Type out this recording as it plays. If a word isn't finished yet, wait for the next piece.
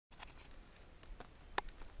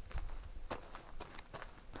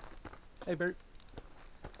Hey Bert,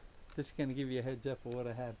 just gonna give you a heads up of what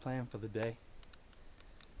I had planned for the day.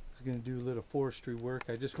 I was gonna do a little forestry work.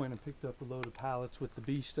 I just went and picked up a load of pallets with the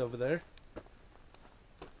beast over there,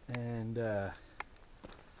 and I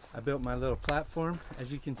built my little platform.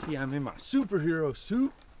 As you can see, I'm in my superhero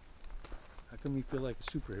suit. How come you feel like a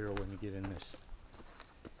superhero when you get in this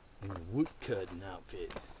wood cutting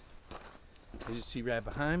outfit? As you see right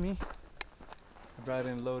behind me, I brought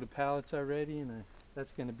in a load of pallets already, and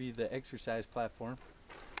that's going to be the exercise platform.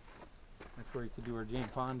 That's where you can do our Jane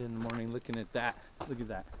Fonda in the morning. Looking at that, look at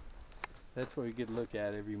that. That's what we get to look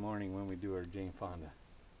at every morning when we do our Jane Fonda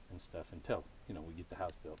and stuff, until we get the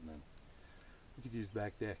house built, and then we could use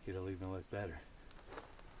back deck. It'll even look better.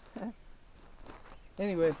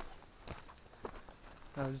 Anyway,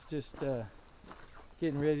 I was just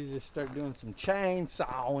getting ready to start doing some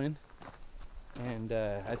chainsawing, and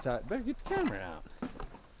I thought better get the camera out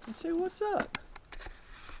and say what's up.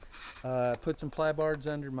 Put some ply bars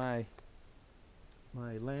under my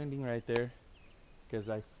landing right there, because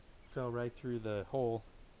I fell right through the hole.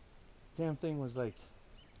 Damn thing was like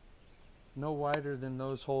no wider than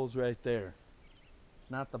those holes right there.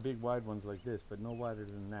 Not the big wide ones like this, but no wider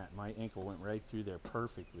than that. My ankle went right through there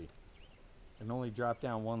perfectly and only dropped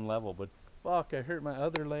down one level, but fuck, I hurt my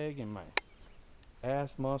other leg and my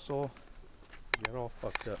ass muscle. Got all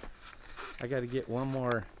fucked up. I gotta get one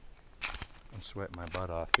more. I'm sweating my butt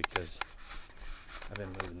off because I've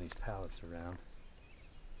been moving these pallets around.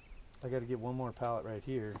 I gotta get one more pallet right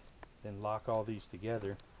here, then lock all these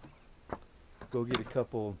together. Go get a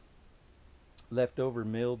couple leftover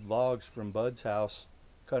milled logs from Bud's house,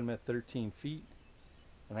 cut them at 13 feet,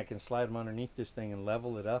 and I can slide them underneath this thing and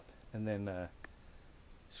level it up, and then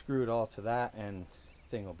screw it all to that, and the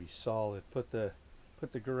thing will be solid. Put the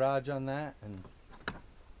garage on that, and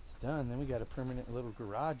it's done. Then we got a permanent little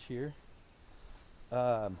garage here.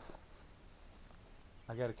 I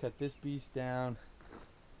got to cut this beast down,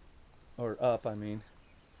 or up, I mean.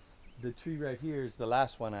 The tree right here is the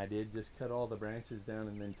last one I did. Just cut all the branches down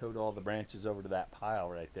and then towed all the branches over to that pile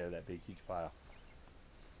right there, that big huge pile.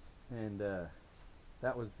 And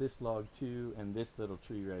that was this log too, and this little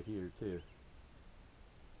tree right here too.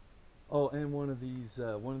 Oh, and one of these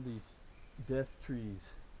death trees.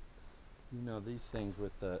 These things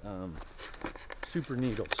with the super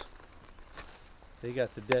needles. They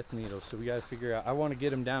got the death needles, so we got to figure out. I want to get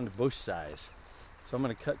them down to bush size, so I'm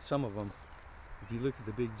going to cut some of them. If you look at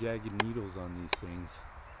the big jagged needles on these things,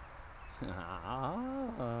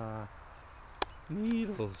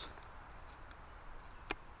 needles.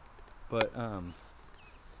 But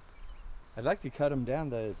I'd like to cut them down.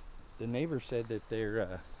 The neighbor said that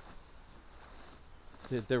they're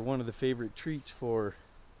one of the favorite treats for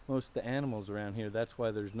most of the animals around here. That's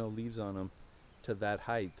why there's no leaves on them to that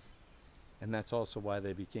height. And that's also why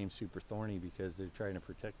they became super thorny, because they're trying to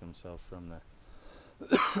protect themselves from the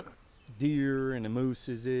deer and the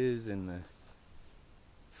mooses and the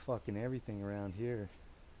fucking everything around here.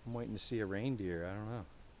 I'm waiting to see a reindeer. I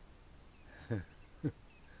don't know.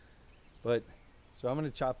 But, so I'm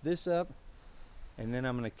going to chop this up, and then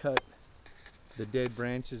I'm going to cut the dead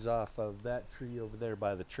branches off of that tree over there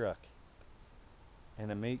by the truck. And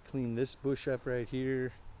I may clean this bush up right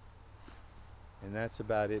here. And that's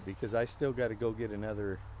about it, because I still got to go get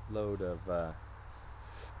another load of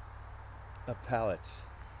pallets.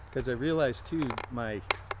 Because I realized too, my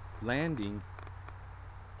landing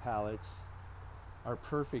pallets are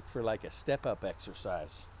perfect for like a step-up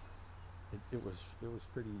exercise. It was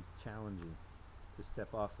pretty challenging to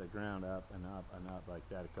step off the ground up and up and up like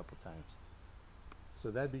that a couple times. So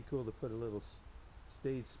that'd be cool to put a little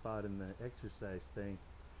stage spot in the exercise thing,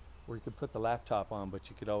 where you could put the laptop on, but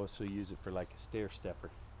you could also use it for like a stair stepper.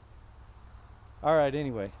 Alright,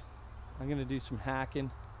 anyway, I'm going to do some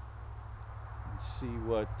hacking and see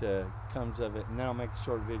what comes of it, and then I'll make a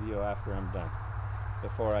short video after I'm done,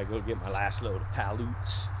 before I go get my last load of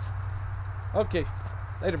pallets. Okay,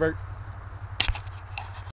 later Bert.